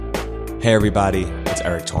Hey everybody, it's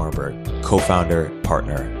Eric Torenberg, co-founder,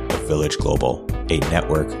 partner of Village Global, a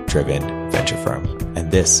network-driven venture firm.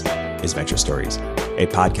 And this is Venture Stories, a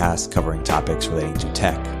podcast covering topics relating to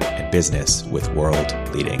tech and business with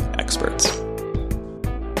world-leading experts.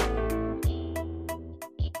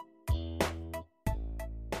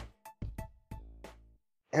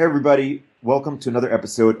 Hey everybody, welcome to another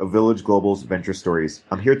episode of Village Global's Venture Stories.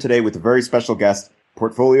 I'm here today with a very special guest,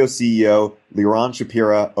 Portfolio CEO Liran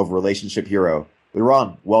Shapira of Relationship Hero.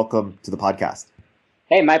 Liran, welcome to the podcast.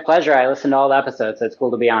 Hey, my pleasure. I listened to all the episodes, so it's cool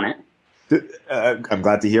to be on it. I'm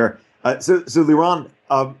glad to hear. So Liran,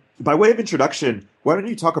 by way of introduction, why don't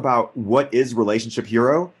you talk about what is Relationship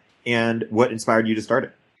Hero and what inspired you to start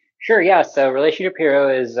it? Sure, yeah. So Relationship Hero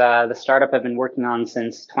is the startup I've been working on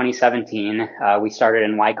since 2017. We started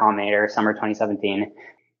in Y Combinator, summer 2017.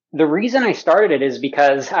 The reason I started it is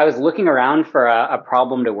because I was looking around for a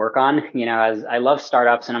problem to work on. You know, as I love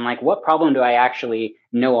startups, and I'm like, what problem do I actually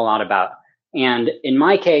know a lot about? And in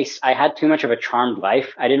my case, I had too much of a charmed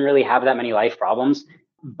life. I didn't really have that many life problems,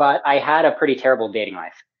 but I had a pretty terrible dating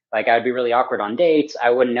life. Like, I would be really awkward on dates. I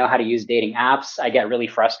wouldn't know how to use dating apps. I get really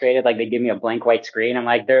frustrated. Like, they give me a blank white screen. I'm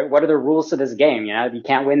like, what are the rules to this game? You know, you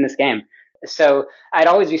can't win this game. So I'd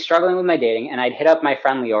always be struggling with my dating, and I'd hit up my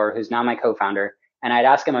friend Lior, who's now my co-founder, and I'd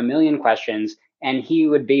ask him a million questions, and he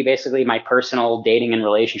would be basically my personal dating and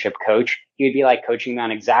relationship coach. He would be like coaching me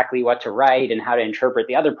on exactly what to write and how to interpret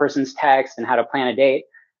the other person's text and how to plan a date.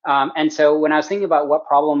 And so when I was thinking about what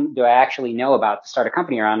problem do I actually know about to start a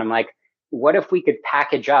company around, I'm like, what if we could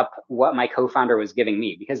package up what my co-founder was giving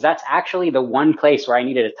me? Because that's actually the one place where I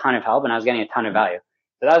needed a ton of help and I was getting a ton of value.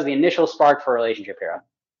 So that was the initial spark for Relationship Hero.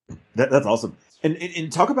 That's awesome.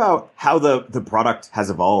 And talk about how the product has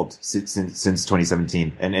evolved since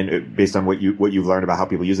 2017 and based on what you've learned about how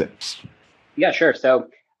people use it. Yeah, sure. So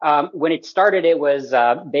when it started, it was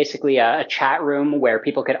basically a chat room where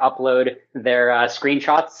people could upload their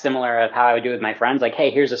screenshots, similar of how I would do with my friends. Like, hey,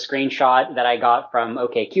 here's a screenshot that I got from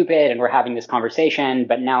OkCupid, and we're having this conversation,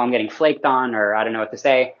 but now I'm getting flaked on, or I don't know what to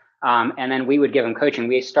say. And then we would give them coaching.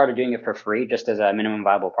 We started doing it for free, just as a minimum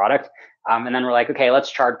viable product. And then we're like, okay,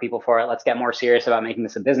 let's charge people for it. Let's get more serious about making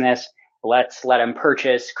this a business. Let's let them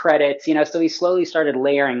purchase credits, you know, so we slowly started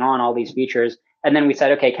layering on all these features. And then we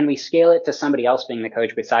said, okay, can we scale it to somebody else being the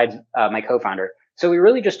coach besides my co-founder? So we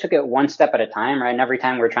really just took it one step at a time, right? And every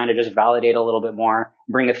time we're trying to just validate a little bit more,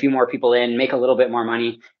 bring a few more people in, make a little bit more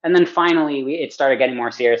money. And then finally, it started getting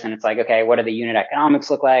more serious. And it's like, okay, what do the unit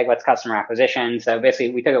economics look like? What's customer acquisition? So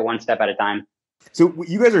basically, we took it one step at a time. So what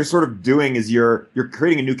you guys are sort of doing is you're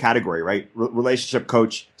creating a new category, right? Relationship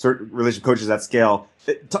coach, relationship coaches at scale.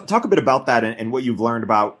 Talk a bit about that and what you've learned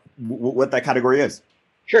about what that category is.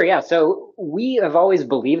 Sure. Yeah. So we have always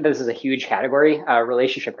believed this is a huge category,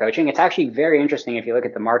 relationship coaching. It's actually very interesting if you look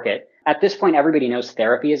at the market. At this point, everybody knows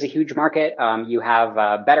therapy is a huge market. You have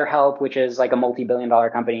BetterHelp, which is like a multi-billion-dollar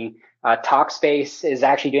company. Talkspace is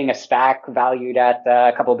actually doing a SPAC valued at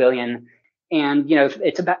a couple billion. And, you know,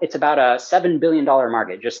 it's about a $7 billion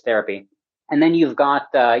market, just therapy. And then you've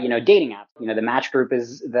got, dating apps. You know, the Match Group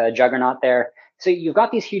is the juggernaut there. So you've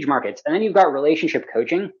got these huge markets. And then you've got relationship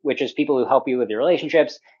coaching, which is people who help you with your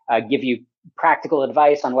relationships, give you practical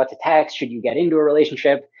advice on what to text. Should you get into a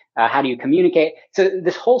relationship? How do you communicate? So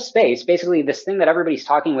this whole space, basically this thing that everybody's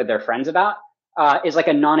talking with their friends about, is like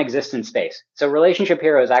a non-existent space. So Relationship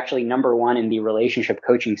Hero is actually number one in the relationship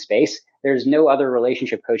coaching space. There's no other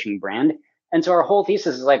relationship coaching brand. And so our whole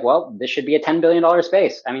thesis is like, well, this should be a $10 billion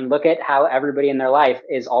space. I mean, look at how everybody in their life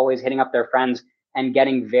is always hitting up their friends and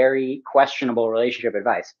getting very questionable relationship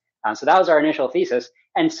advice. So that was our initial thesis.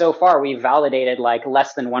 And so far, we've validated like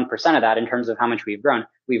less than 1% of that in terms of how much we've grown.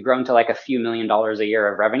 We've grown to like a few $1 million a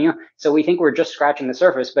year of revenue. So we think we're just scratching the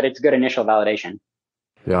surface, but it's good initial validation.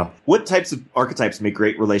 Yeah. What types of archetypes make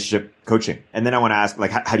great relationship coaching? And then I want to ask,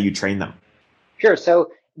 like, how do you train them? Sure.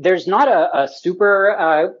 So there's not a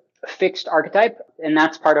super fixed archetype. And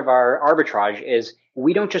that's part of our arbitrage is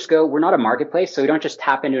we don't just we're not a marketplace. So we don't just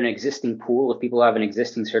tap into an existing pool of people who have an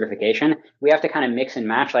existing certification. We have to kind of mix and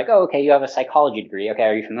match like, oh, okay, you have a psychology degree. Okay.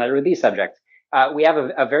 Are you familiar with these subjects? We have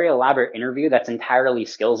a very elaborate interview that's entirely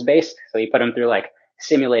skills based. So you put them through like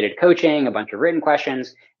simulated coaching, a bunch of written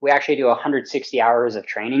questions. We actually do 160 hours of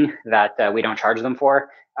training that we don't charge them for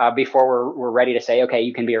before we're ready to say, okay,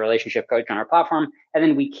 you can be a relationship coach on our platform. And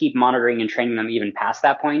then we keep monitoring and training them even past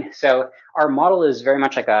that point. So our model is very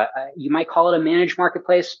much like you might call it a managed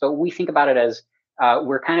marketplace, but we think about it as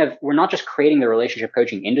we're not just creating the relationship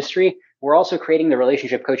coaching industry. We're also creating the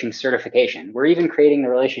relationship coaching certification. We're even creating the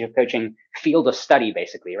relationship coaching field of study,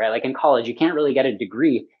 basically, right? Like in college, you can't really get a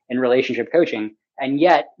degree in relationship coaching. And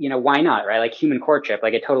yet, why not, right? Like human courtship,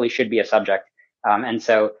 like it totally should be a subject. And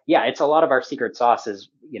so, yeah, it's a lot of our secret sauce is,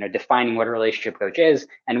 defining what a relationship coach is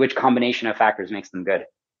and which combination of factors makes them good.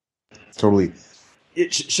 Totally.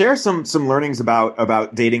 Share some learnings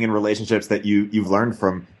about dating and relationships that you've learned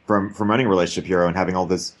from running Relationship Hero and having all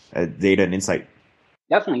this data and insight.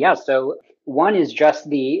 Definitely, yeah. So one is just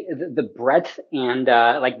the breadth and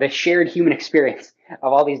like the shared human experience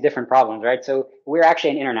of all these different problems, right? So we're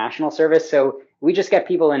actually an international service, so we just get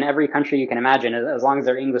people in every country you can imagine, as long as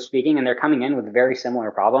they're English speaking, and they're coming in with very similar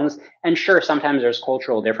problems. And sure, sometimes there's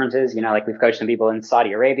cultural differences. Like we've coached some people in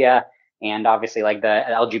Saudi Arabia, and obviously like the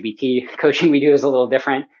LGBT coaching we do is a little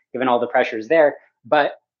different given all the pressures there.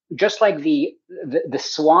 But just like the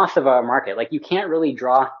swath of our market, like you can't really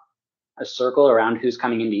draw a circle around who's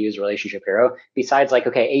coming in to use Relationship Hero besides like,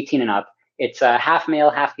 okay, 18 and up. It's half male,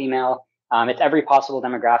 half female. It's every possible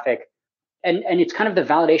demographic. And it's kind of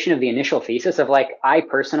the validation of the initial thesis of like, I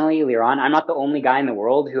personally, Liran, I'm not the only guy in the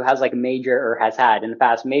world who has like major or has had in the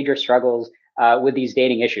past major struggles with these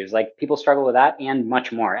dating issues. Like people struggle with that and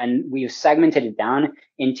much more. And we've segmented it down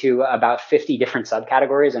into about 50 different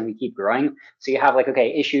subcategories, and we keep growing. So you have like,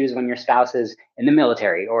 okay, issues when your spouse is in the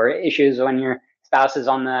military, or issues when your spouse is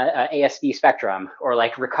on the ASD spectrum, or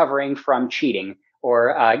like recovering from cheating,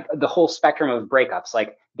 or the whole spectrum of breakups,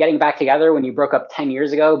 like getting back together when you broke up 10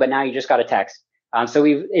 years ago, but now you just got a text. So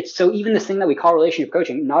even this thing that we call relationship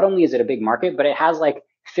coaching, not only is it a big market, but it has like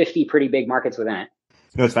 50 pretty big markets within it.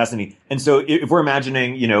 No, it's fascinating. And so if we're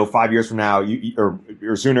imagining, 5 years from now,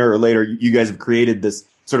 or sooner or later, you guys have created this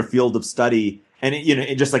sort of field of study. And,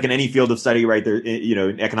 just like in any field of study, right there,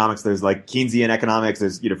 in economics, there's like Keynesian economics,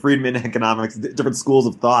 there's, Friedman economics, different schools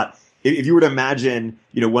of thought. If you were to imagine,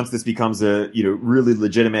 once this becomes a, really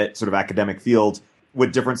legitimate sort of academic field,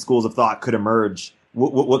 what different schools of thought could emerge,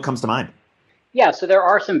 what comes to mind? Yeah, so there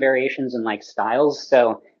are some variations in like styles.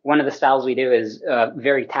 So one of the styles we do is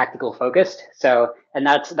very tactical focused. So, and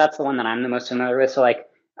that's the one that I'm the most familiar with. So like,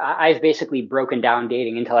 I've basically broken down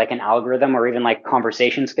dating into like an algorithm or even like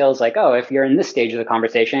conversation skills. Like, oh, if you're in this stage of the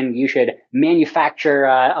conversation, you should manufacture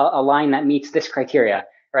a line that meets this criteria,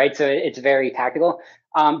 right? So it's very tactical.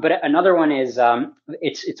 But another one is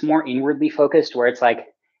it's more inwardly focused, where it's like,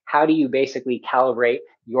 how do you basically calibrate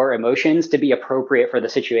your emotions to be appropriate for the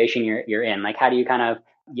situation you're in? Like, how do you kind of,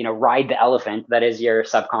 ride the elephant that is your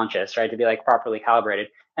subconscious, right? To be like properly calibrated.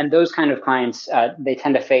 And those kind of clients, they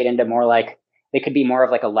tend to fade into more like, they could be more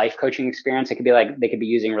of like a life coaching experience. It could be like, they could be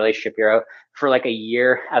using Relationship Hero for like a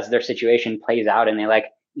year as their situation plays out and they like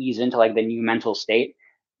ease into like the new mental state.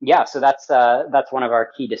 Yeah. So that's one of our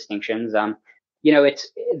key distinctions.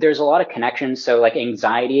 There's a lot of connections. So like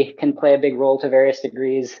anxiety can play a big role to various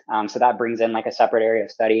degrees. So that brings in like a separate area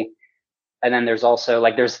of study. And then there's also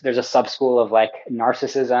like, there's a sub school of like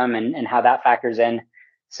narcissism and how that factors in.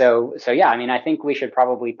 So yeah, I mean, I think we should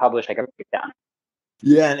probably publish like a breakdown.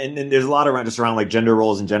 Yeah, and there's a lot around like gender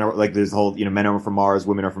roles in general. Like there's the whole, men are from Mars,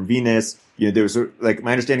 women are from Venus. There was like,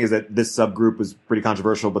 my understanding is that this subgroup was pretty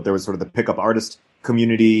controversial, but there was sort of the pickup artist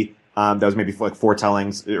community that was maybe like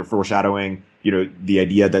foretellings or foreshadowing, the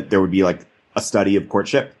idea that there would be like a study of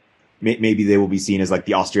courtship. Maybe they will be seen as like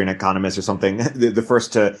the Austrian economists or something, the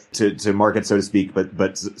first to market, so to speak,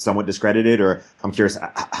 but somewhat discredited. Or I'm curious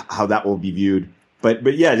how that will be viewed. But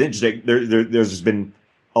yeah, it's interesting. There's just been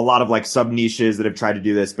a lot of like sub niches that have tried to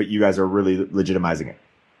do this, but you guys are really legitimizing it.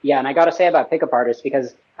 Yeah. And I got to say about pickup artists,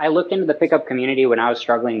 because I looked into the pickup community when I was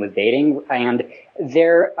struggling with dating, and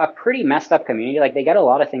they're a pretty messed up community. Like they get a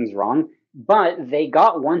lot of things wrong, but they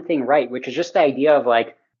got one thing right, which is just the idea of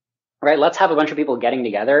like, right, let's have a bunch of people getting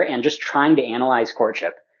together and just trying to analyze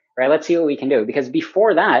courtship, right? Let's see what we can do. Because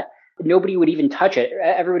before that, nobody would even touch it.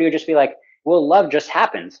 Everybody would just be like, well, love just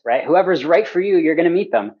happens, right? Whoever's right for you, you're going to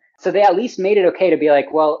meet them. So they at least made it okay to be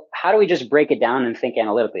like, well, how do we just break it down and think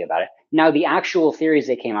analytically about it? Now, the actual theories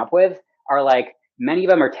they came up with are like, many of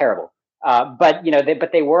them are terrible. But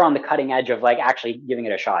they were on the cutting edge of like actually giving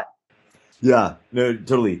it a shot. Yeah, no,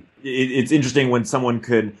 totally. It's interesting when someone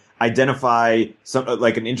could identify some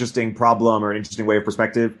like an interesting problem or an interesting way of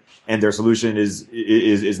perspective, and their solution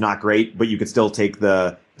is not great, but you could still take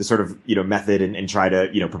the sort of method and try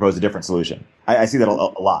to propose a different solution. I see that a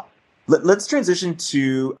lot. Let's transition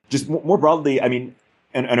to just more broadly. I mean,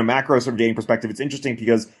 in a macro sort of dating perspective, it's interesting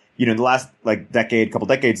because in the last like couple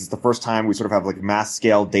decades, it's the first time we sort of have like mass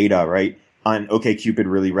scale data, right? On OkCupid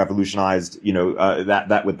really revolutionized,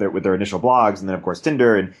 that with their initial blogs, and then of course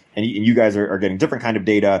Tinder, and you guys are getting different kind of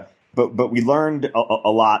data, but we learned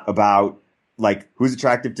a lot about like who's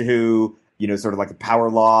attractive to who, sort of like the power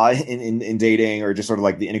law in dating, or just sort of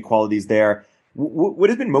like the inequalities there. What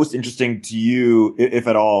has been most interesting to you, if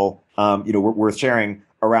at all, worth sharing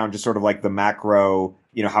around just sort of like the macro,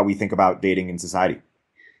 how we think about dating in society?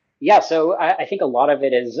 Yeah, so I think a lot of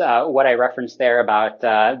it is what I referenced there about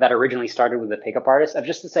that originally started with the pickup artist of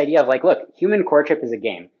just this idea of like, look, human courtship is a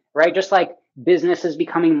game, right? Just like business is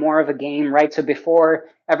becoming more of a game, right? So before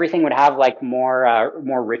everything would have like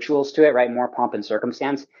more rituals to it, right? More pomp and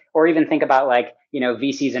circumstance, or even think about like,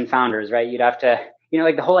 VCs and founders, right? You'd have to,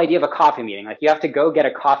 like the whole idea of a coffee meeting, like you have to go get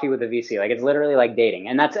a coffee with a VC, like it's literally like dating.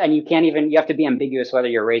 And you have to be ambiguous whether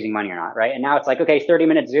you're raising money or not, right? And now it's like, okay,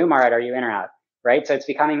 30-minute Zoom. All right. Are you in or out? Right. So it's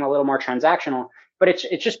becoming a little more transactional, but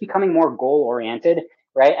it's just becoming more goal oriented.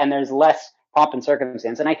 Right. And there's less pomp and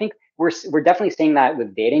circumstance. And I think we're definitely seeing that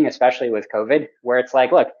with dating, especially with COVID, where it's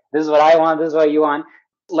like, look, this is what I want. This is what you want.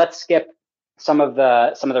 Let's skip some of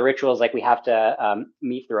the rituals, like we have to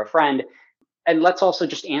meet through a friend. And let's also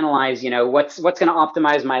just analyze, what's going to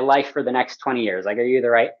optimize my life for the next 20 years? Like, are you the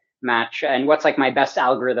right match? And what's like my best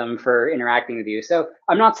algorithm for interacting with you? So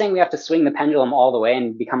I'm not saying we have to swing the pendulum all the way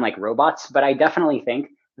and become like robots, but I definitely think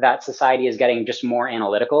that society is getting just more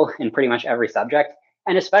analytical in pretty much every subject.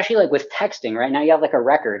 And especially like with texting, right now you have like a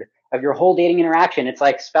record of your whole dating interaction. It's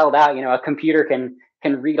like spelled out, a computer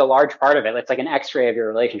can read a large part of it. It's like an x-ray of your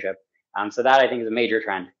relationship. So that I think is a major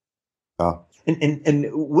trend. Oh, and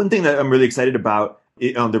one thing that I'm really excited about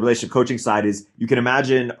on the relationship coaching side is you can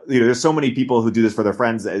imagine, there's so many people who do this for their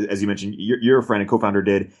friends, as you mentioned, your friend and co-founder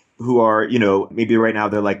did, who are, maybe right now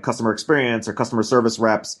they're like customer experience or customer service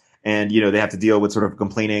reps, and, they have to deal with sort of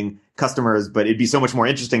complaining customers, but it'd be so much more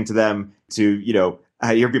interesting to them to,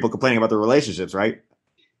 hear people complaining about their relationships, right?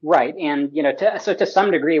 Right. And, to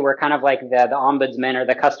some degree, we're kind of like the ombudsman or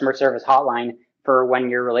the customer service hotline for when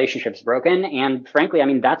your relationship's broken. And frankly, I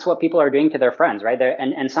mean, that's what people are doing to their friends, right?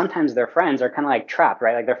 And sometimes their friends are kind of like trapped,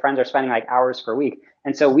 right? Like their friends are spending like hours per week.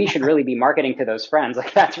 And so we should really be marketing to those friends.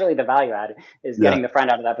 Like that's really the value add, is getting the friend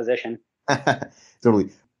out of that position. Totally.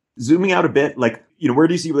 Zooming out a bit, like, where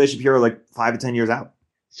do you see Relationship Hero like 5 to 10 years out?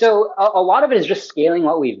 So a lot of it is just scaling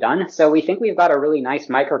what we've done. So we think we've got a really nice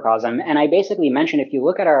microcosm. And I basically mentioned, if you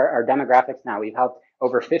look at our demographics now, we've helped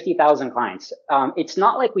over 50,000 clients. It's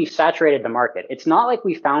not like we've saturated the market. It's not like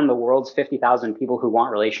we found the world's 50,000 people who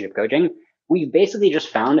want relationship coaching. We've basically just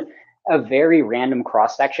found a very random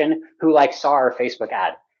cross section who like saw our Facebook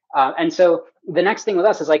ad. And so the next thing with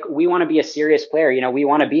us is like, we want to be a serious player. We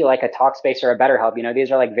want to be like a Talkspace or a BetterHelp. These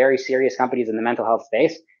are like very serious companies in the mental health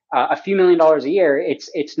space. A few $1 million a year,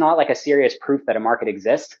 it's not like a serious proof that a market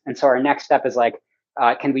exists. And so our next step is like,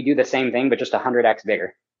 can we do the same thing, but just 100x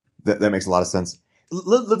bigger? That makes a lot of sense.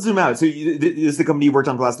 Let's zoom out. So this is the company you worked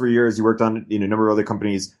on for the last 3 years. You worked on a number of other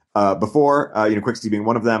companies before, Quicksteep being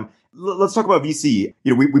one of them. Let's talk about VC.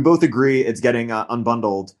 We both agree it's getting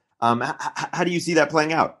unbundled. How do you see that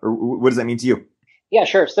playing out? Or what does that mean to you? Yeah,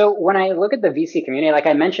 sure. So when I look at the VC community, like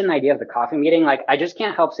I mentioned the idea of the coffee meeting, like I just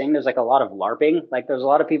can't help saying there's like a lot of LARPing. Like there's a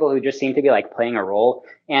lot of people who just seem to be like playing a role.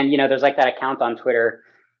 And, there's like that account on Twitter,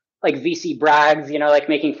 like VC brags, like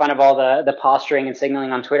making fun of all the posturing and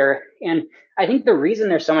signaling on Twitter. And I think the reason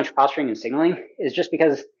there's so much posturing and signaling is just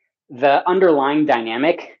because the underlying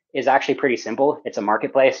dynamic is actually pretty simple. It's a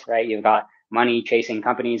marketplace, right? You've got money chasing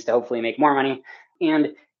companies to hopefully make more money.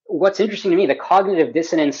 And what's interesting to me, the cognitive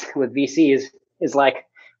dissonance with VCs is like,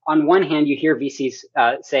 on one hand, you hear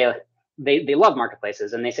VCs say they love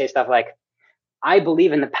marketplaces, and they say stuff like, I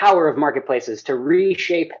believe in the power of marketplaces to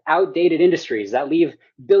reshape outdated industries that leave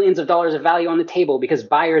billions of dollars of value on the table because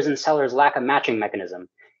buyers and sellers lack a matching mechanism,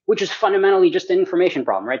 which is fundamentally just an information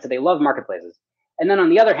problem, right? So they love marketplaces. And then on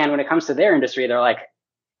the other hand, when it comes to their industry, they're like,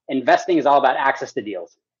 investing is all about access to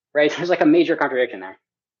deals, right? There's like a major contradiction there.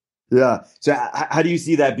 Yeah. So how do you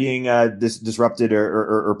see that being disrupted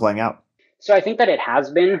or playing out? So I think that it has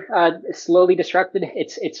been slowly disrupted.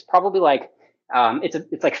 It's probably like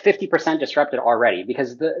it's like 50% disrupted already,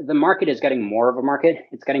 because the market is getting more of a market.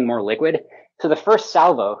 It's getting more liquid. So the first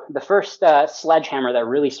salvo, the first sledgehammer that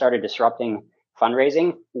really started disrupting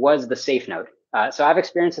fundraising was the Safe Note. So I've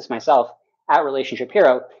experienced this myself at Relationship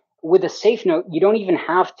Hero. With a Safe Note, you don't even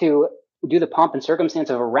have to do the pomp and circumstance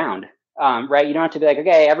of a round, right? You don't have to be like,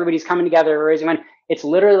 okay, everybody's coming together, raising money. It's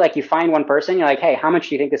literally like you find one person, you're like, hey, how much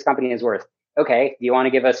do you think this company is worth? Okay, do you want to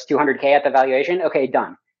give us 200K at the valuation? Okay,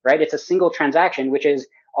 done, right? It's a single transaction, which is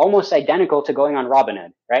almost identical to going on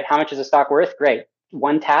Robinhood, right? How much is the stock worth? Great.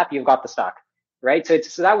 One tap, you've got the stock, right? So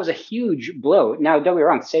that was a huge blow. Now, don't get me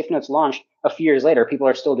wrong, Safe Notes launched a few years later. People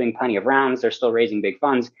are still doing plenty of rounds. They're still raising big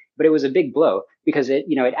funds, but it was a big blow because it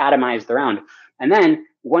atomized the round. And then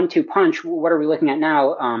 1-2 punch, what are we looking at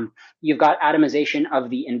now? You've got atomization of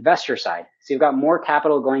the investor side. So you've got more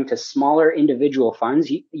capital going to smaller individual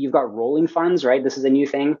funds. You've got rolling funds, right? This is a new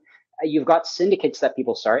thing. you've got syndicates that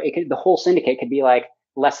people start. The whole syndicate could be like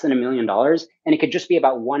less than $1 million, and it could just be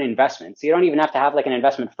about one investment. So you don't even have to have like an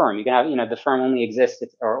investment firm. You can have, the firm only exists,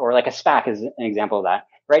 or like a SPAC is an example of that,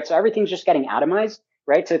 right? So everything's just getting atomized,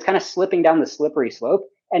 right? So it's kind of slipping down the slippery slope.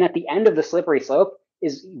 And at the end of the slippery slope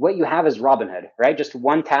is what you have is Robinhood, right? Just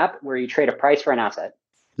one tap where you trade a price for an asset.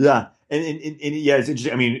 Yeah. And yeah, it's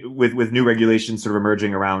interesting. I mean, with new regulations sort of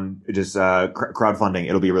emerging around just crowdfunding,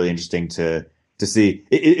 it'll be really interesting to see.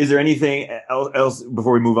 Is there anything else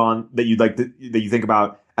before we move on that that you think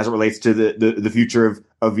about as it relates to the future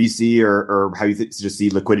of VC or how you just see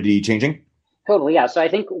liquidity changing? Totally. Yeah. So I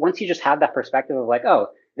think once you just have that perspective of like, oh,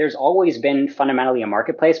 there's always been fundamentally a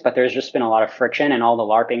marketplace, but there's just been a lot of friction, and all the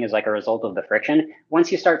LARPing is like a result of the friction. Once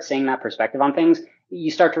you start seeing that perspective on things, you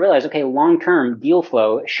start to realize, okay, long-term deal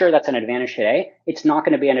flow, sure, that's an advantage today. It's not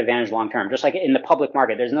going to be an advantage long-term. Just like in the public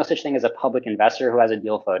market, there's no such thing as a public investor who has a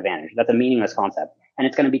deal flow advantage. That's a meaningless concept. And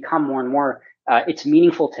it's going to become more and more, it's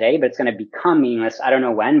meaningful today, but it's going to become meaningless. I don't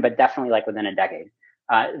know when, but definitely like within a decade.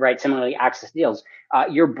 Right. Similarly, access deals.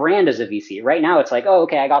 Your brand as a VC right now, it's like, oh,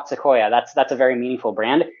 okay, I got Sequoia. That's a very meaningful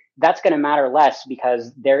brand. That's going to matter less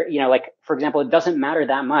because like, for example, it doesn't matter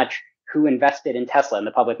that much who invested in Tesla in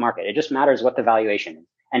the public market. It just matters what the valuation is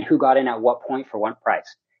and who got in at what point for what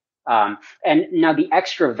price. And now the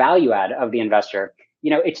extra value add of the investor,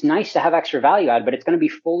 it's nice to have extra value add, but it's going to be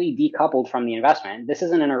fully decoupled from the investment. This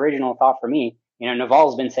isn't an original thought for me.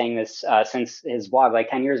 Naval's been saying this since his blog like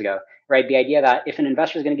 10 years ago, right? The idea that if an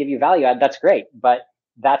investor is going to give you value add, that's great, but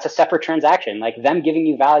that's a separate transaction. Like them giving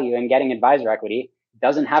you value and getting advisor equity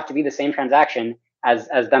doesn't have to be the same transaction as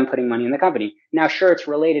them putting money in the company. Now, sure, it's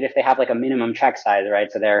related if they have like a minimum check size,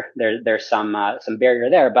 right? So there's some barrier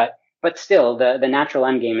there, but still the natural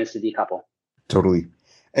end game is to decouple. Totally.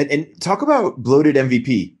 And talk about Bloated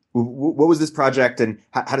MVP. What was this project, and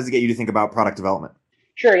how does it get you to think about product development?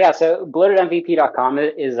 Sure. Yeah. So bloatedmvp.com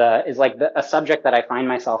is like a subject that I find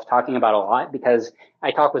myself talking about a lot because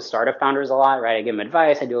I talk with startup founders a lot, right? I give them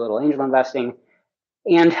advice. I do a little angel investing.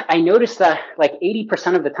 And I noticed that like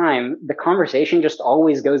 80% of the time, the conversation just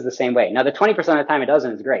always goes the same way. Now, the 20% of the time it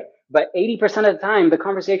doesn't is great. But 80% of the time, the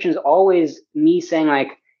conversation is always me saying like,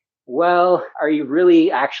 well, are you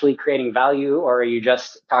really actually creating value, or are you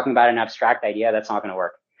just talking about an abstract idea that's not going to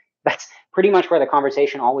work? That's pretty much where the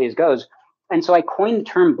conversation always goes. And so I coined the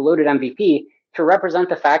term bloated MVP to represent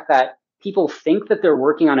the fact that people think that they're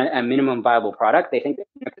working on a minimum viable product. They think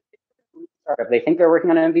they're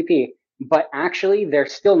working on an MVP, but actually they're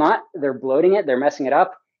still not. They're bloating it. They're messing it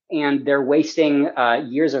up, and they're wasting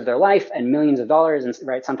years of their life and millions of dollars. And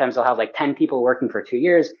right, sometimes they'll have like 10 people working for 2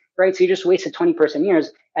 years, right? So you just wasted 20-person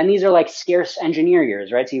years, and these are like scarce engineer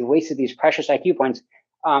years, right? So you've wasted these precious IQ points.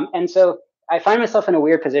 And so I find myself in a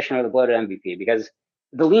weird position with the bloated MVP because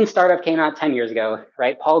the lean startup came out 10 years ago,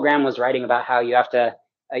 right? Paul Graham was writing about how you have to,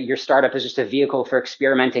 your startup is just a vehicle for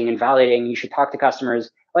experimenting and validating. You should talk to customers.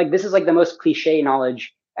 Like this is like the most cliche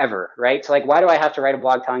knowledge ever, right? So like, why do I have to write a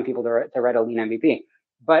blog telling people to write a lean MVP?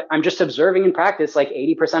 But I'm just observing in practice, like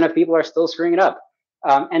 80% of people are still screwing it up.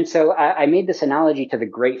 And so I made this analogy to the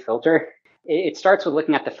great filter. It starts with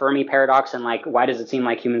looking at the Fermi paradox and like, why does it seem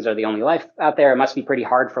like humans are the only life out there? It must be pretty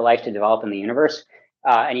hard for life to develop in the universe.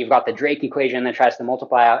 And you've got the Drake equation that tries to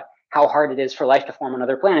multiply out how hard it is for life to form on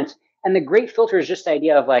other planets. And the great filter is just the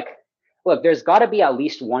idea of like, look, there's got to be at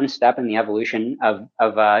least one step in the evolution of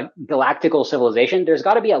galactical civilization. There's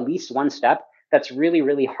got to be at least one step that's really,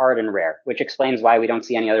 really hard and rare, which explains why we don't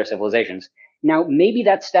see any other civilizations. Now, maybe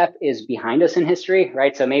that step is behind us in history,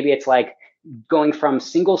 right? So maybe it's like going from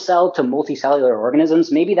single cell to multicellular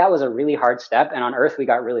organisms. Maybe that was a really hard step, and on Earth we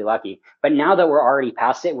got really lucky. But now that we're already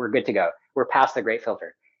past it, we're good to go. We're past the great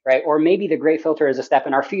filter, right? Or maybe the great filter is a step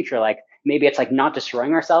in our future. Like maybe it's like not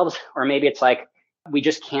destroying ourselves, or maybe it's like we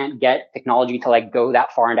just can't get technology to like go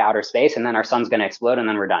that far into outer space, and then our sun's going to explode and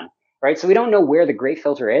then we're done, right? So we don't know where the great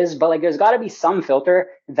filter is, but like there's got to be some filter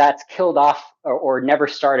that's killed off or never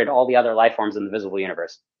started all the other life forms in the visible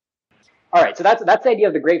universe. All right, so that's the idea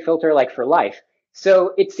of the great filter like for life.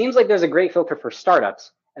 So it seems like there's a great filter for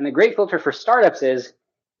startups, and the great filter for startups is,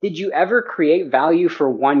 did you ever create value for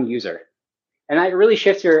one user? And that really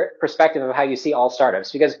shifts your perspective of how you see all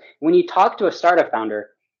startups, because when you talk to a startup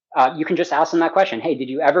founder, you can just ask them that question. Hey, did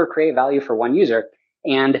you ever create value for one user?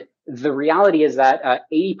 And the reality is that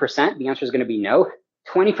 80%, the answer is going to be no.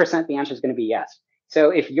 20%, the answer is going to be yes. So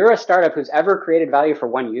if you're a startup who's ever created value for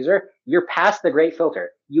one user, you're past the great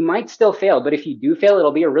filter. You might still fail, but if you do fail,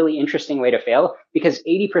 it'll be a really interesting way to fail, because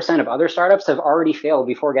 80% of other startups have already failed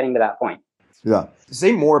before getting to that point. Yeah.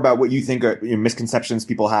 Say more about what you think are misconceptions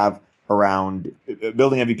people have around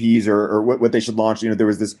building MVPs or what they should launch. There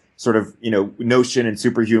was this sort of, Notion and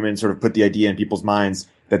Superhuman sort of put the idea in people's minds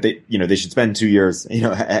that they should spend 2 years,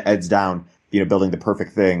 heads down, building the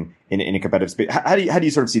perfect thing in a competitive space. How do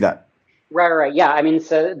you sort of see that? Right. Yeah. I mean,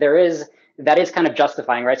 so that is kind of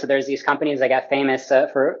justifying, right? So there's these companies that got famous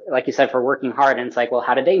for, like you said, for working hard. And it's like, well,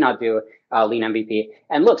 how did they not do lean MVP?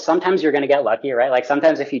 And look, sometimes you're going to get lucky, right? Like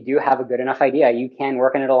sometimes if you do have a good enough idea, you can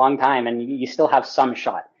work on it a long time and you still have some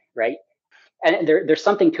shot, right? And there's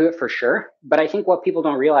something to it for sure. But I think what people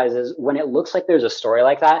don't realize is when it looks like there's a story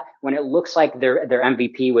like that, when it looks like their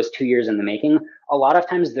MVP was 2 years in the making, a lot of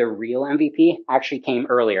times their real MVP actually came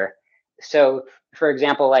earlier. So for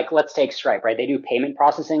example, like let's take Stripe, right? They do payment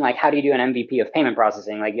processing. Like how do you do an MVP of payment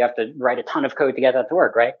processing? Like you have to write a ton of code to get that to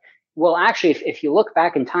work, right? Well, actually, if you look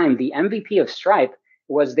back in time, the MVP of Stripe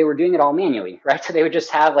was they were doing it all manually, right? So they would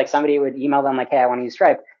just have like somebody would email them like, hey, I want to use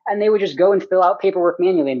Stripe. And they would just go and fill out paperwork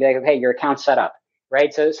manually and be like, okay, your account's set up,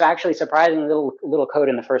 right? So actually surprising little code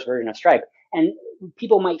in the first version of Stripe. And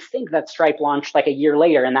people might think that Stripe launched like a year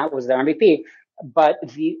later and that was their MVP. But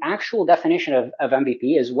the actual definition of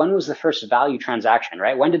MVP is when was the first value transaction,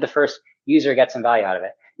 right? When did the first user get some value out of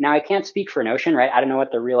it? Now, I can't speak for Notion, right? I don't know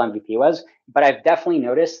what the real MVP was, but I've definitely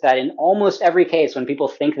noticed that in almost every case, when people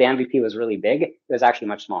think the MVP was really big, it was actually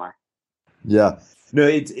much smaller. Yeah. No,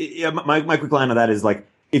 my quick line on that is like,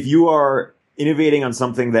 if you are innovating on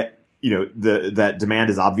something that, that demand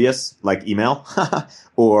is obvious, like email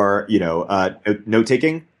or, note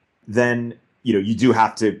taking, then, you do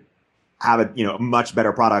have to have a much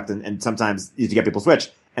better product and sometimes to get people switch,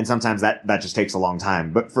 and sometimes that just takes a long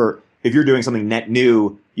time. But if you're doing something net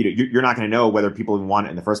new, you're not going to know whether people even want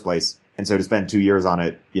it in the first place, and so to spend 2 years on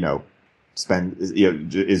it,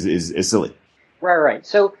 is silly. Right.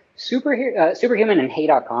 So Superhuman and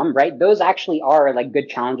Hey.com, right? Those actually are like good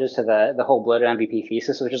challenges to the whole bloated MVP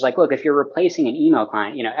thesis, which is like, look, if you're replacing an email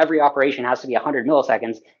client, every operation has to be 100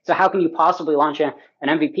 milliseconds. So how can you possibly launch an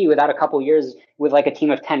MVP without a couple years with like a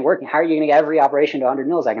team of 10 working? How are you going to get every operation to 100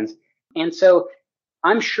 milliseconds? And so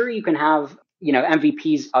I'm sure you can have,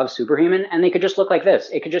 MVPs of Superhuman and they could just look like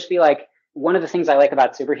this. It could just be like, one of the things I like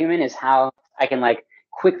about Superhuman is how I can like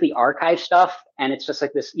quickly archive stuff. And it's just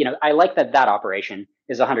like this, I like that operation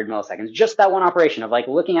is 100 milliseconds, just that one operation of like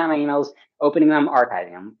looking at my emails, opening them,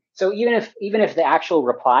 archiving them. So even if the actual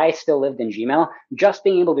reply still lived in Gmail, just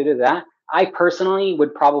being able to do that, I personally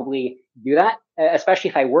would probably do that,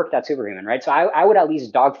 especially if I worked at Superhuman, right? So I would at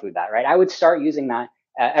least dog food that, right? I would start using that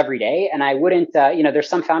every day. And I wouldn't, there's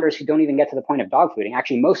some founders who don't even get to the point of dog fooding,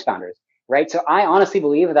 actually most founders, right? So I honestly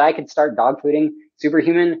believe that I could start dog fooding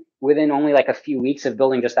Superhuman within only like a few weeks of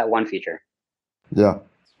building just that one feature. Yeah,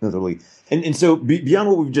 totally. And so beyond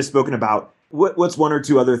what we've just spoken about, what's one or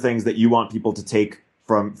two other things that you want people to take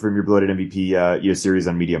from your bloated MVP series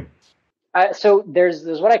on Medium? So there's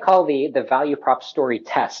what I call the value prop story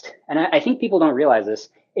test. And I think people don't realize this.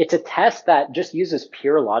 It's a test that just uses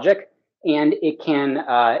pure logic, and it can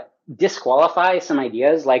disqualify some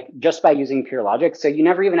ideas like just by using pure logic. So you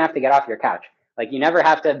never even have to get off your couch. Like you never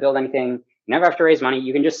have to build anything. You never have to raise money.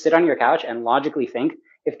 You can just sit on your couch and logically think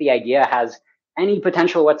if the idea has any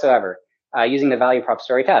potential whatsoever using the value prop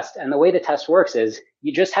story test. And the way the test works is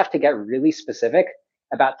you just have to get really specific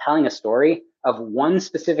about telling a story of one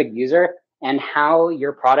specific user and how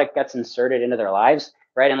your product gets inserted into their lives,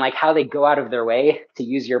 right? And like how they go out of their way to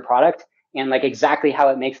use your product and like exactly how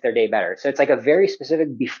it makes their day better. So it's like a very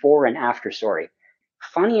specific before and after story.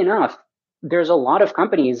 Funny enough, there's a lot of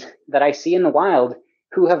companies that I see in the wild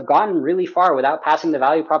who have gotten really far without passing the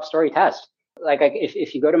value prop story test. Like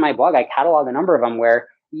if you go to my blog, I catalog a number of them where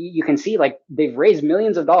you can see like they've raised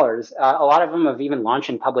millions of dollars. A lot of them have even launched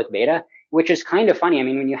in public beta, which is kind of funny. I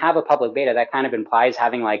mean, when you have a public beta, that kind of implies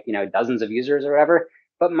having like, dozens of users or whatever.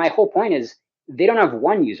 But my whole point is they don't have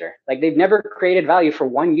one user. Like they've never created value for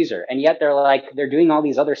one user. And yet they're doing all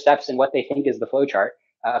these other steps in what they think is the flowchart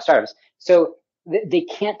of startups. So they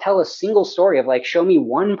can't tell a single story of like, show me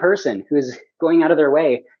one person who is going out of their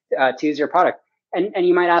way to use your product. And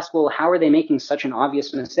you might ask, well, how are they making such an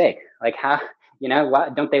obvious mistake? Like how,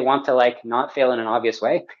 don't they want to like not fail in an obvious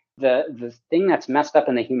way? The thing that's messed up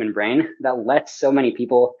in the human brain that lets so many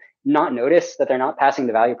people not notice that they're not passing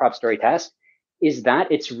the value prop story test is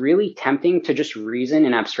that it's really tempting to just reason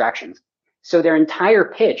in abstractions. So their entire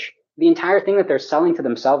pitch, the entire thing that they're selling to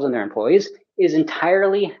themselves and their employees is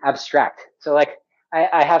entirely abstract. So like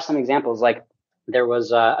I have some examples, like there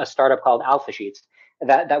was a startup called Alpha Sheets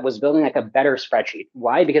that was building like a better spreadsheet.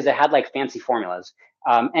 Why? Because it had like fancy formulas.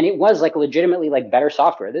 And it was like legitimately like better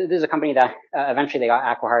software. This is a company that eventually they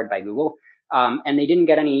got acquired by Google. And they didn't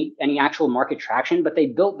get any actual market traction, but they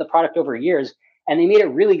built the product over years. and they made it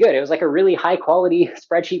really good. It was like a really high quality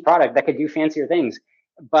spreadsheet product that could do fancier things.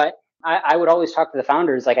 But I would always talk to the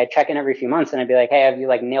founders, like I'd check in every few months and I'd be like, hey, have you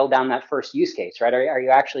like nailed down that first use case, right? Are you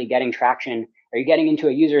actually getting traction? Are you getting into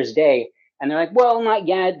a user's day? And they're like, well, not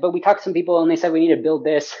yet, but we talked to some people and they said we need to build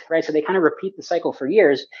this, right? So they kind of repeat the cycle for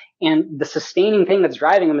years. And the sustaining thing that's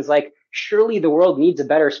driving them is like, surely the world needs a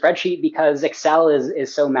better spreadsheet because Excel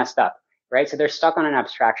is so messed up, right? So they're stuck on an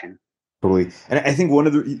abstraction. Totally. And I think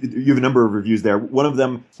you have a number of reviews there. One of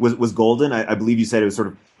them was Golden. I believe you said it was sort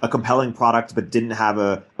of a compelling product, but didn't have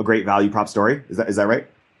a great value prop story. Is that right?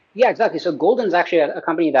 Yeah, exactly. So Golden's actually a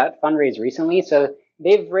company that fundraised recently. So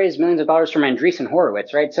they've raised millions of dollars from Andreessen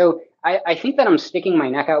Horowitz, right? So I think that I'm sticking my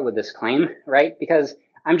neck out with this claim, right? Because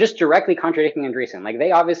I'm just directly contradicting Andreessen. Like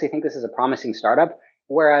they obviously think this is a promising startup,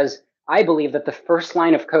 whereas I believe that the first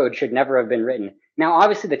line of code should never have been written. Now,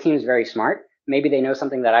 obviously the team's very smart. Maybe they know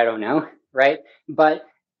something that I don't know, right? But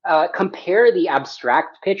compare the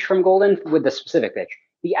abstract pitch from Golden with the specific pitch.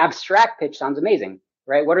 The abstract pitch sounds amazing,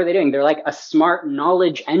 right? What are they doing? They're like a smart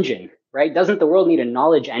knowledge engine, right? Doesn't the world need a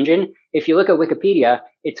knowledge engine? If you look at Wikipedia,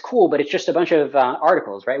 it's cool, but it's just a bunch of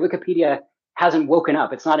articles, right? Wikipedia hasn't woken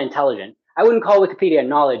up. It's not intelligent. I wouldn't call Wikipedia a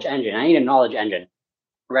knowledge engine. I need a knowledge engine,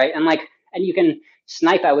 right? And you can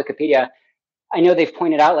snipe at Wikipedia. I know they've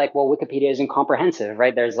pointed out like, well, Wikipedia isn't comprehensive,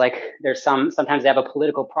 right? Sometimes they have a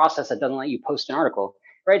political process that doesn't let you post an article,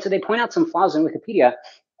 right? So they point out some flaws in Wikipedia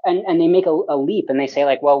and they make a leap and they say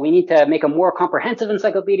like, well, we need to make a more comprehensive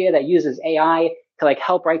encyclopedia that uses AI to like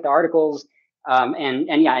help write the articles. And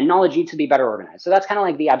knowledge needs to be better organized. So that's kind of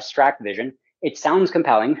like the abstract vision. It sounds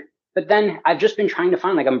compelling, but then I've just been trying to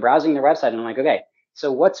find, like I'm browsing their website and I'm like, okay,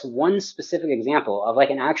 so what's one specific example of like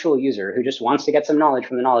an actual user who just wants to get some knowledge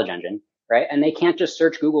from the knowledge engine, right? And they can't just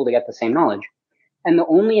search Google to get the same knowledge. And the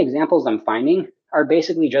only examples I'm finding are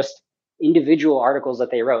basically just individual articles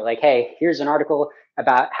that they wrote. Like, hey, here's an article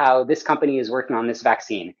about how this company is working on this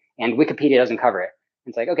vaccine and Wikipedia doesn't cover it.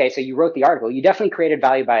 It's like, okay, so you wrote the article. You definitely created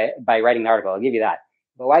value by writing the article. I'll give you that.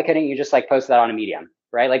 But why couldn't you just like post that on a Medium,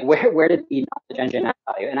 right? Like where did the knowledge engine add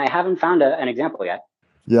value? And I haven't found an example yet.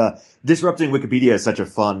 Yeah. Disrupting Wikipedia is such a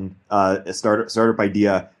fun startup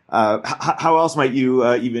idea. How else might you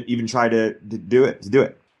even try to do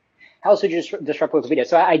it? How else would you disrupt Wikipedia?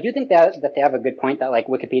 So I do think that they have a good point that like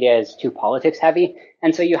Wikipedia is too politics heavy.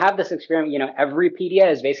 And so you have this experiment,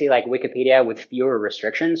 Everypedia is basically like Wikipedia with fewer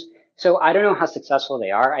restrictions. So I don't know how successful they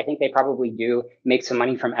are. I think they probably do make some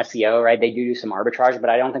money from SEO, right? They do some arbitrage, but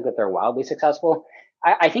I don't think that they're wildly successful.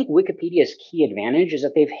 I think Wikipedia's key advantage is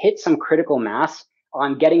that they've hit some critical mass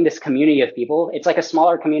on getting this community of people. It's like a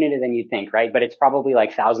smaller community than you'd think, right? But it's probably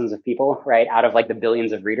like thousands of people, right? Out of like the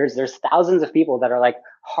billions of readers, there's thousands of people that are like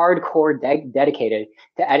hardcore dedicated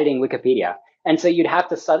to editing Wikipedia. And so you'd have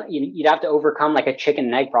to overcome like a chicken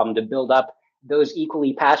and egg problem to build up those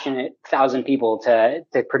equally passionate 1,000 people to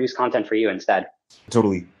produce content for you instead.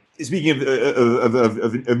 Totally. Speaking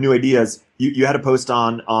of new ideas, you had a post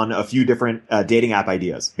on a few different dating app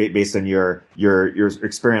ideas based on your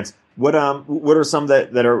experience. What are some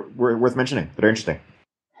that are worth mentioning that are interesting?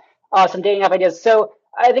 Some dating app ideas. So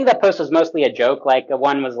I think that post was mostly a joke. Like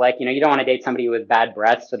one was like, you don't want to date somebody with bad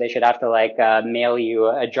breath, so they should have to like mail you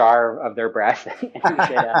a jar of their breath and you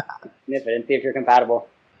should sniff it and see if you're compatible.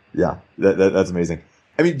 Yeah, that's amazing.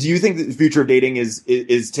 I mean, do you think that the future of dating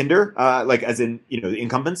is Tinder, like as in the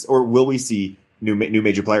incumbents, or will we see new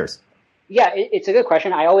major players? Yeah, it's a good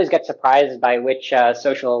question. I always get surprised by which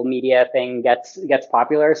social media thing gets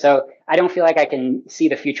popular. So I don't feel like I can see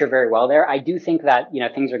the future very well there. I do think that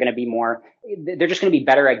things are going to be they're just going to be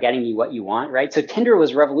better at getting you what you want, right? So Tinder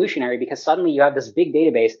was revolutionary because suddenly you have this big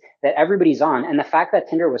database that everybody's on, and the fact that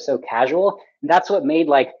Tinder was so casual, that's what made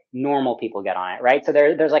like normal people get on it, right? So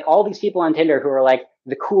there's like all these people on Tinder who are like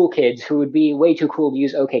the cool kids who would be way too cool to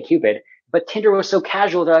use OkCupid. But Tinder was so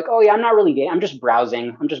casual. They're like, oh yeah, I'm not really dating. I'm just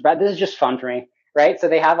browsing. This is just fun for me, right? So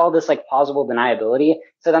they have all this like plausible deniability.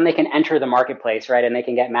 So then they can enter the marketplace, right? And they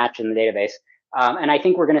can get matched in the database. And I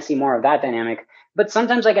think we're going to see more of that dynamic. But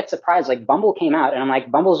sometimes I get surprised. Like Bumble came out and I'm like,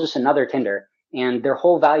 Bumble's just another Tinder. And their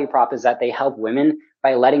whole value prop is that they help women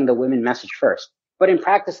by letting the women message first. But in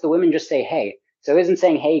practice, the women just say, hey. So isn't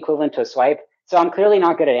saying hey equivalent to a swipe? So I'm clearly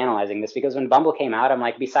not good at analyzing this because when Bumble came out, I'm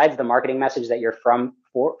like, besides the marketing message that you're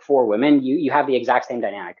for women, you have the exact same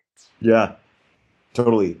dynamic. Yeah,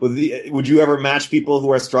 totally. Would you ever match people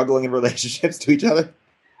who are struggling in relationships to each other?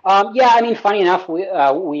 Yeah, I mean, funny enough, we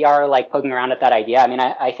are like poking around at that idea. I mean,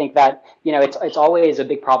 I think that, it's always a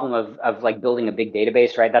big problem of like building a big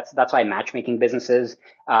database, right? That's why matchmaking businesses,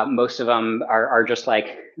 most of them are just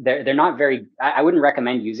like, they're not very, I wouldn't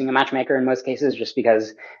recommend using a matchmaker in most cases just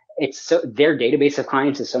because their database of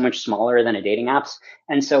clients is so much smaller than a dating app's.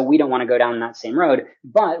 And so we don't want to go down that same road.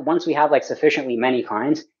 But once we have like sufficiently many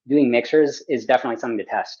clients, doing mixers is definitely something to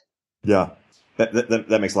test. Yeah,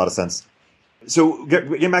 that makes a lot of sense. So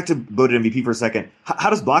getting back to bloated MVP for a second, how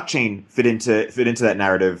does blockchain fit into that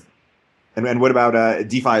narrative? And what about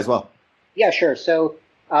DeFi as well? Yeah, sure. So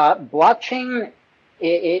blockchain,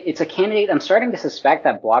 it's a candidate. I'm starting to suspect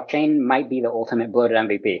that blockchain might be the ultimate bloated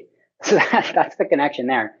MVP. So that's the connection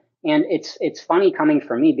there. And it's funny coming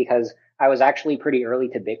from me because I was actually pretty early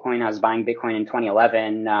to Bitcoin. I was buying Bitcoin in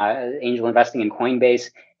 2011, angel investing in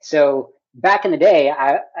Coinbase. So back in the day,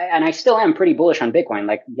 I still am pretty bullish on Bitcoin.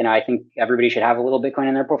 Like, I think everybody should have a little Bitcoin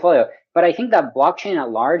in their portfolio. But I think that blockchain at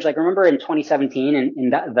large, like remember in 2017 in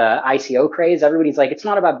the ICO craze, everybody's like, it's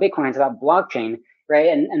not about Bitcoin, it's about blockchain, right?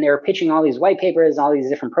 And they were pitching all these white papers, all these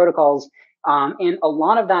different protocols. And a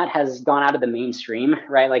lot of that has gone out of the mainstream,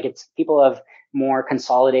 right? Like people have more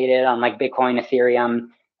consolidated on like Bitcoin, Ethereum,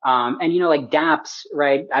 and like dApps,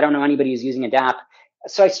 right? I don't know anybody who's using a dApp.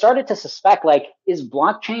 So I started to suspect, like, is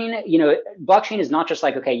blockchain, blockchain is not just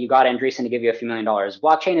like, okay, you got Andreessen to give you a few $1 million.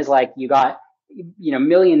 Blockchain is like, you got,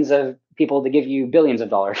 millions of people to give you billions of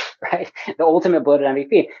dollars, right? The ultimate bloated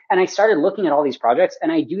MVP. And I started looking at all these projects,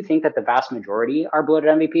 and I do think that the vast majority are bloated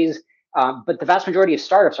MVPs. But the vast majority of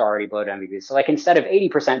startups are already bloated MVPs. So like instead of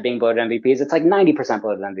 80% being bloated MVPs, it's like 90%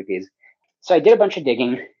 bloated MVPs. So I did a bunch of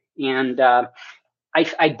digging, and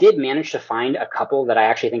I did manage to find a couple that I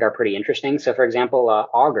actually think are pretty interesting. So for example,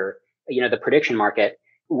 Augur, the prediction market,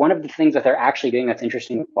 one of the things that they're actually doing that's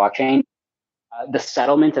interesting with blockchain, the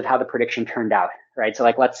settlement of how the prediction turned out, right? So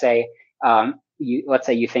like, let's say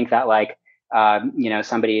you think that like,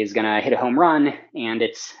 somebody is going to hit a home run, and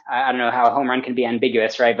I don't know how a home run can be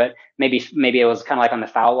ambiguous, right? But maybe it was kind of like on the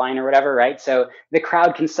foul line or whatever, right? So the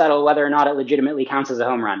crowd can settle whether or not it legitimately counts as a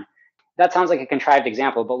home run. That sounds like a contrived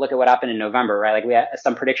example, but look at what happened in November, right? Like we had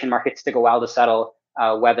some prediction markets took a while to settle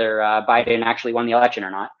whether Biden actually won the election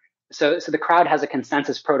or not. So the crowd has a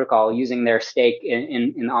consensus protocol using their stake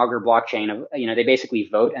in the Augur blockchain of, they basically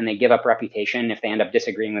vote and they give up reputation if they end up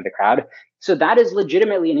disagreeing with the crowd. So that is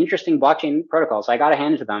legitimately an interesting blockchain protocol. So I got to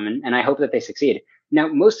hand it to them, and I hope that they succeed. Now,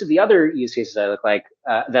 most of the other use cases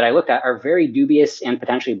that I looked at are very dubious and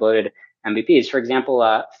potentially bloated MVPs. For example,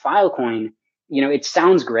 Filecoin, it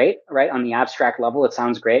sounds great, right? On the abstract level, it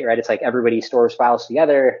sounds great, right? It's like everybody stores files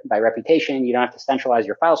together by reputation. You don't have to centralize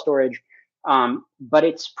your file storage. But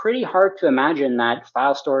it's pretty hard to imagine that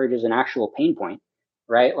file storage is an actual pain point,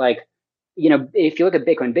 right? Like, if you look at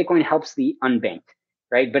Bitcoin helps the unbanked,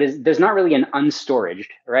 right? But there's not really an unstoraged,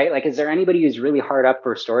 right? Like, is there anybody who's really hard up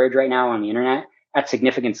for storage right now on the internet at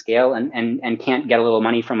significant scale and can't get a little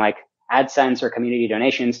money from like AdSense or community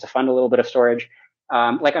donations to fund a little bit of storage?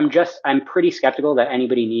 I'm pretty skeptical that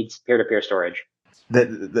anybody needs peer-to-peer storage.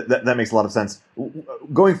 That makes a lot of sense.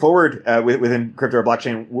 Going forward within crypto or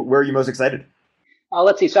blockchain, where are you most excited?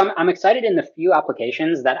 Let's see. So I'm excited in the few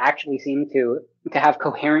applications that actually seem to have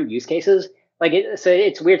coherent use cases. So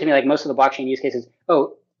it's weird to me. Like most of the blockchain use cases,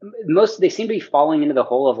 they seem to be falling into the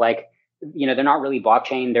hole of like, they're not really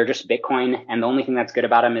blockchain. They're just Bitcoin. And the only thing that's good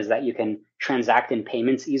about them is that you can transact in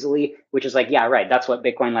payments easily, which is like, yeah, right. That's what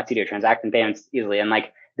Bitcoin lets you do, transact in payments easily. And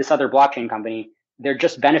like this other blockchain company, they're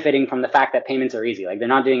just benefiting from the fact that payments are easy. Like they're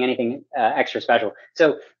not doing anything extra special.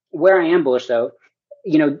 So where I am bullish though,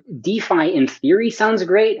 DeFi in theory sounds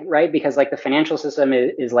great, right? Because like the financial system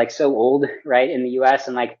is like so old, right? In the US,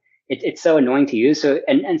 and like it's so annoying to use. So,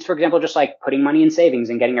 and for example, just like putting money in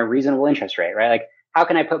savings and getting a reasonable interest rate, right? Like how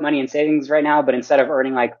can I put money in savings right now, but instead of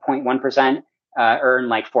earning like 0.1%, earn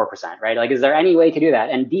like 4%, right? Like, is there any way to do that?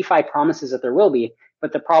 And DeFi promises that there will be,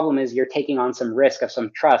 but the problem is you're taking on some risk of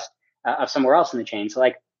some trust of somewhere else in the chain. So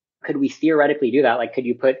like, could we theoretically do that? Like, could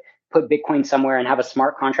you put Bitcoin somewhere and have a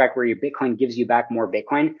smart contract where your Bitcoin gives you back more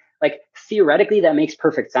Bitcoin? Like theoretically, that makes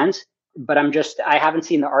perfect sense, but I haven't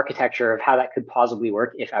seen the architecture of how that could possibly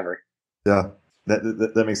work, if ever. Yeah,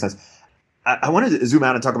 that makes sense. I wanted to zoom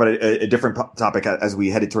out and talk about a different topic as we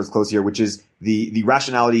headed towards close here, which is the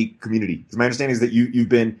rationality community. Because my understanding is that you've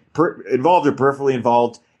been involved or peripherally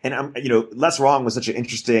involved, and Less Wrong was such an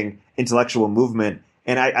interesting intellectual movement.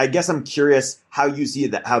 And I guess I'm curious how you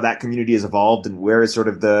see how that community has evolved, and where is sort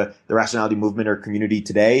of the rationality movement or community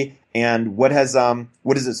today, and what is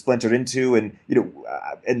it splintered into, and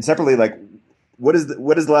and separately, like what is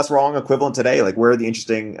the Less Wrong equivalent today? Like, where are the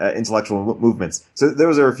interesting intellectual movements? So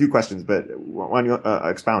those are a few questions, but why don't you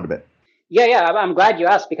expound a bit? Yeah, I'm glad you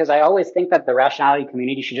asked, because I always think that the rationality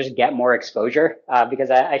community should just get more exposure, because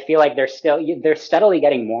I feel like they're steadily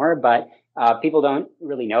getting more, but people don't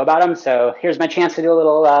really know about them. So here's my chance to do a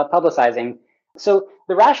little publicizing. So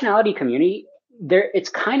the rationality community, it's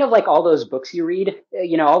kind of like all those books you read,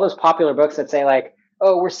 all those popular books that say like,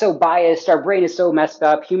 oh, we're so biased, our brain is so messed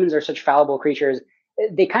up, humans are such fallible creatures.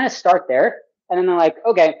 They kind of start there, and then they're like,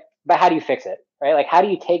 okay, but how do you fix it, right? Like, how do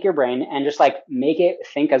you take your brain and just like make it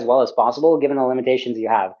think as well as possible given the limitations you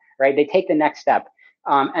have, right? They take the next step.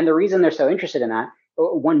 And the reason they're so interested in that,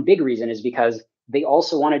 one big reason, is because they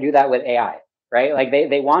also want to do that with AI, right? Like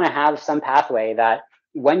they want to have some pathway that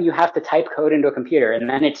when you have to type code into a computer and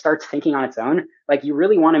then it starts thinking on its own, like you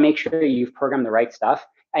really want to make sure you've programmed the right stuff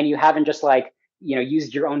and you haven't just like,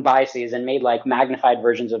 used your own biases and made like magnified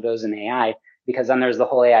versions of those in the AI, because then there's the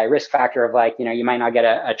whole AI risk factor of like, you might not get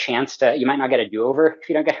you might not get a do-over if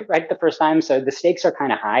you don't get it right the first time. So the stakes are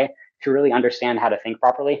kind of high to really understand how to think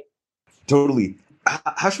properly. Totally.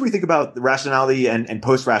 How should we think about the rationality and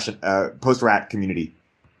post-rat community?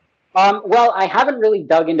 Well, I haven't really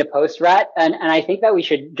dug into post-rat, and I think that we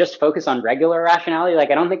should just focus on regular rationality. Like,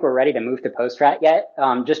 I don't think we're ready to move to post-rat yet,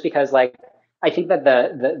 just because like, I think that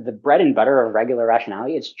the bread and butter of regular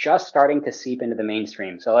rationality is just starting to seep into the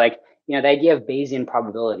mainstream. So like, the idea of Bayesian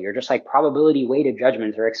probability or just like probability weighted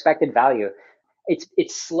judgments or expected value,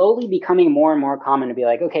 it's slowly becoming more and more common to be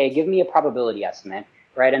like, okay, give me a probability estimate,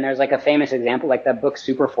 right? And there's like a famous example, like that book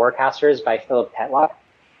Super Forecasters by Philip Tetlock.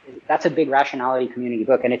 That's a big rationality community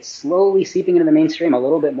book, and it's slowly seeping into the mainstream a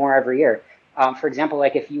little bit more every year. For example,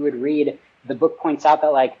 like if you would read, the book points out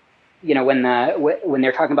that like, when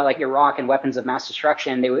they're talking about like Iraq and weapons of mass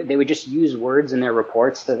destruction, they would just use words in their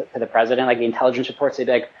reports to the president, like the intelligence reports. They'd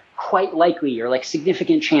be like quite likely or like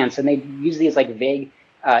significant chance, and they'd use these like vague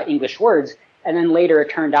English words. And then later it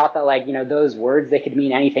turned out that like those words, they could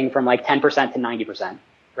mean anything from like 10% to 90%,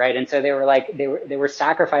 right? And so they were like they were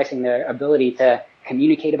sacrificing their ability to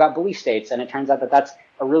communicate about belief states, and it turns out that that's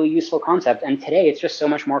a really useful concept. And today it's just so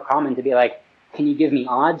much more common to be like, can you give me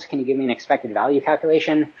odds? Can you give me an expected value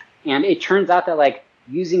calculation? And it turns out that like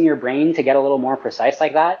using your brain to get a little more precise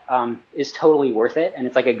like that is totally worth it. And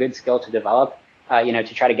it's like a good skill to develop,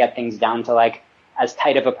 to try to get things down to like as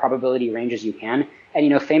tight of a probability range as you can.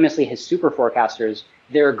 And, famously his super forecasters,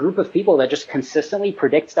 they're a group of people that just consistently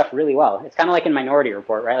predict stuff really well. It's kind of like in Minority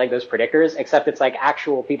Report, right? Like those predictors, except it's like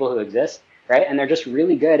actual people who exist, right? And they're just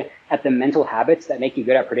really good at the mental habits that make you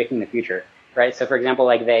good at predicting the future, right? So for example,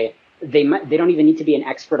 like they don't even need to be an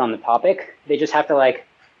expert on the topic. They just have to like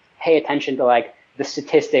pay attention to like the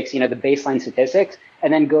statistics, the baseline statistics,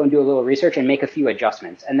 and then go and do a little research and make a few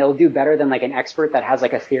adjustments. And they'll do better than like an expert that has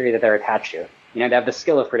like a theory that they're attached to. They have the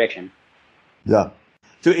skill of prediction. Yeah.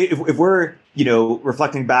 So if we're,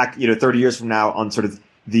 reflecting back, 30 years from now on sort of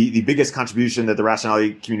the biggest contribution that the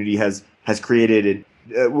rationality community has created,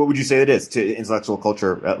 what would you say it is to intellectual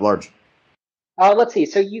culture at large? Let's see.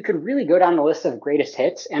 So you could really go down the list of greatest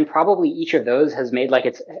hits, and probably each of those has made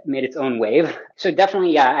its own wave. So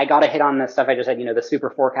definitely, yeah, I got to hit on the stuff I just said, the super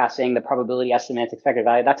forecasting, the probability estimates, expected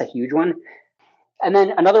value. That's a huge one. And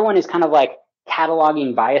then another one is kind of like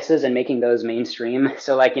cataloging biases and making those mainstream.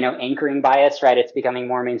 So like, anchoring bias, right? It's becoming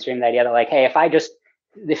more mainstream. The idea that like, hey, if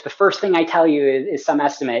the first thing I tell you is some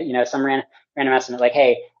estimate, some random estimate, like,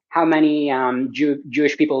 hey, how many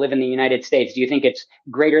Jewish people live in the United States? Do you think it's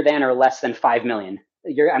greater than or less than 5 million?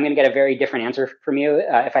 I'm going to get a very different answer from you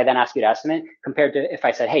if I then ask you to estimate compared to if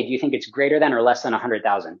I said, hey, do you think it's greater than or less than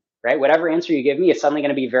 100,000? Right? Whatever answer you give me is suddenly going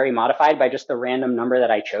to be very modified by just the random number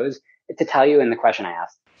that I chose to tell you in the question I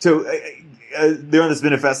asked. So, Liron, this has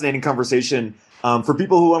been a fascinating conversation. For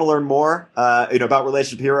people who want to learn more, about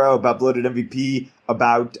Relationship Hero, about Bloated MVP,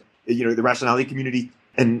 about, the rationality community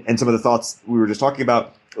and some of the thoughts we were just talking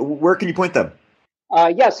about, where can you point them?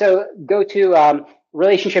 So go to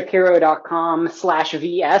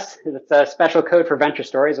relationshiphero.com/VS. It's a special code for Venture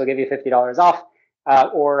Stories. We'll give you $50 off.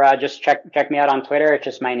 Or just check me out on Twitter. It's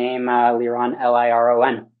just my name, Liron,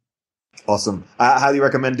 Liron. Awesome. I highly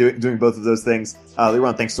recommend doing both of those things.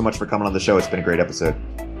 Liron, thanks so much for coming on the show. It's been a great episode.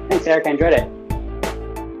 Thanks, Eric. I enjoyed it.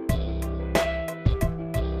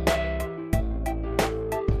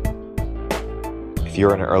 If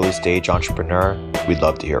you're an early stage entrepreneur, we'd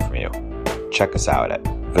love to hear from you. Check us out at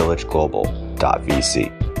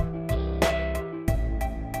villageglobal.vc.